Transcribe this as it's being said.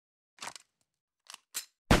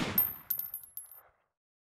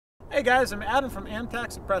Hey guys, I'm Adam from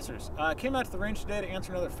Suppressors. I came out to the range today to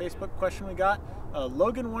answer another Facebook question we got.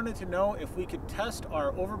 Logan wanted to know if we could test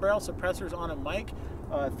our overbarrel suppressors on a mic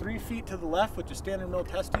 3 feet to the left, which is standard mill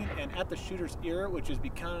testing, and at the shooter's ear, which is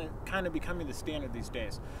kind of becoming the standard these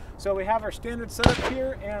days. So we have our standard setup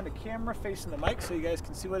here and a camera facing the mic so you guys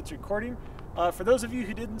can see what it's recording. For those of you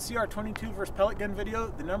who didn't see our 22 versus pellet gun video,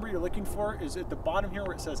 the number you're looking for is at the bottom here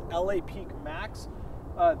where it says LA Peak Max.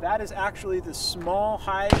 That is actually the small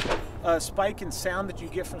high spike in sound that you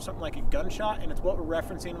get from something like a gunshot, and it's what we're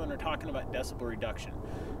referencing when we're talking about decibel reduction.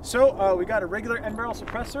 So we got a regular end barrel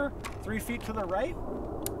suppressor 3 feet to the right,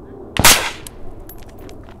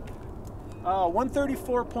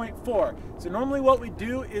 134.4. So normally what we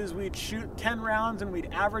do is we'd shoot 10 rounds and we'd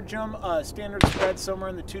average them standard spread somewhere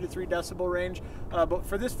in the 2 to 3 decibel range, but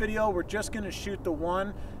for this video we're just going to shoot the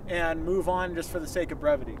one and move on just for the sake of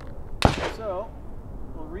brevity. So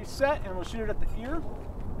we'll reset and we'll shoot it at the ear.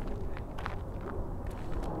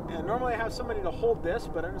 And normally I have somebody to hold this,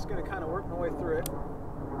 but I'm just going to kind of work my way through it.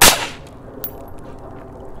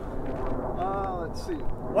 Let's see,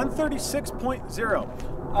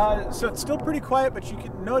 136.0. So it's still pretty quiet, but you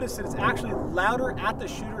can notice that it's actually louder at the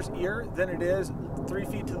shooter's ear than it is 3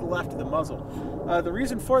 feet to the left of the muzzle. The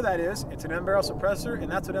reason for that is it's an end barrel suppressor,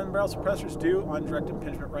 and that's what end barrel suppressors do on direct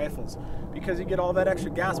impingement rifles. Because you get all that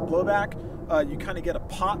extra gas blowback, you kind of get a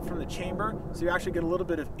pop from the chamber, so you actually get a little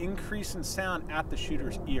bit of increase in sound at the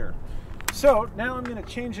shooter's ear. So now I'm going to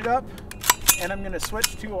change it up, and I'm going to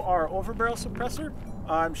switch to our overbarrel suppressor.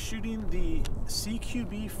 I'm shooting the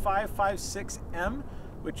CQB556M,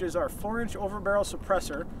 which is our 4-inch overbarrel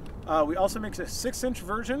suppressor. We also make a 6-inch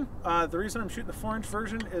version. The reason I'm shooting the 4-inch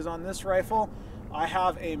version is on this rifle I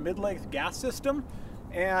have a mid-length gas system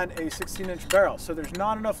and a 16-inch barrel, so there's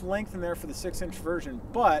not enough length in there for the 6-inch version,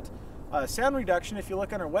 but sound reduction, if you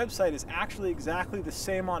look on our website, is actually exactly the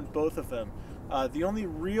same on both of them. The only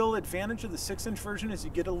real advantage of the 6-inch version is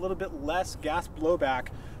you get a little bit less gas blowback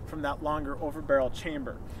from that longer overbarrel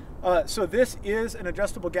chamber. So this is an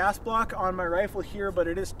adjustable gas block on my rifle here, but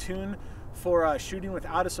it is tuned for shooting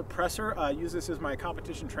without a suppressor. I use this as my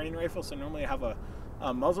competition training rifle, so normally I have a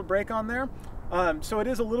muzzle brake on there. So it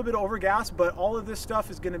is a little bit over gas, but all of this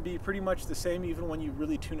stuff is going to be pretty much the same even when you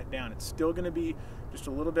really tune it down. It's still going to be just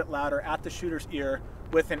a little bit louder at the shooter's ear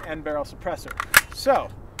with an end barrel suppressor. So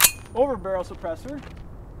over barrel suppressor,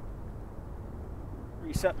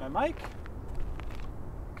 reset my mic,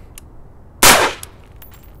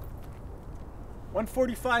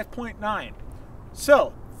 145.9.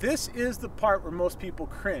 So this is the part where most people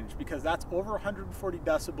cringe, because that's over 140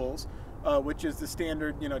 decibels, which is the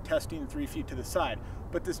standard, testing 3 feet to the side.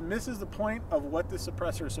 But this misses the point of what the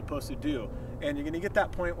suppressor is supposed to do, and you're going to get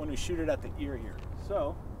that point when we shoot it at the ear here.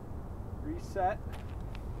 So reset.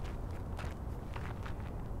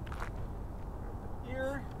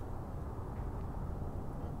 Ear.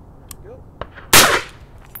 There we go.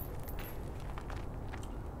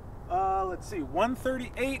 Let's see,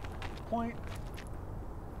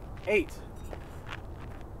 138.8.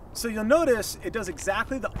 So you'll notice it does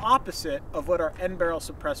exactly the opposite of what our end barrel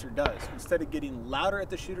suppressor does. Instead of getting louder at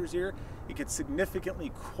the shooter's ear, it gets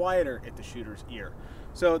significantly quieter at the shooter's ear.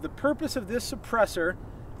 So the purpose of this suppressor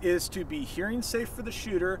is to be hearing safe for the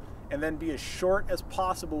shooter and then be as short as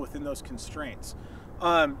possible within those constraints.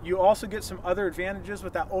 You also get some other advantages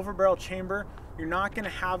with that overbarrel chamber. You're not going to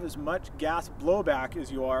have as much gas blowback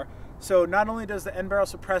as you are. So not only does the end barrel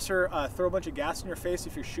suppressor throw a bunch of gas in your face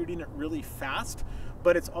if you're shooting it really fast,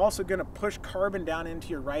 but it's also going to push carbon down into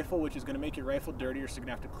your rifle, which is going to make your rifle dirtier, so you're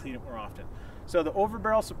going to have to clean it more often. So the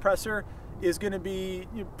overbarrel suppressor is going to be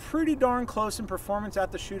pretty darn close in performance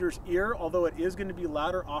at the shooter's ear, although it is going to be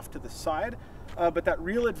louder off to the side. But that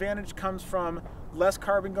real advantage comes from less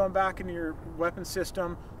carbon going back into your weapon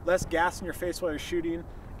system, less gas in your face while you're shooting.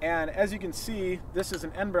 And as you can see, this is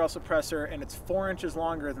an end barrel suppressor, and it's 4 inches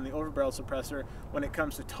longer than the overbarrel suppressor when it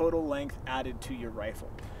comes to total length added to your rifle.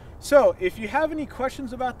 So if you have any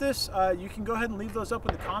questions about this, you can go ahead and leave those up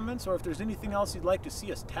in the comments, or if there's anything else you'd like to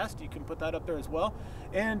see us test, you can put that up there as well.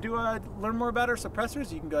 And to learn more about our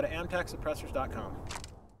suppressors, you can go to amtacsuppressors.com.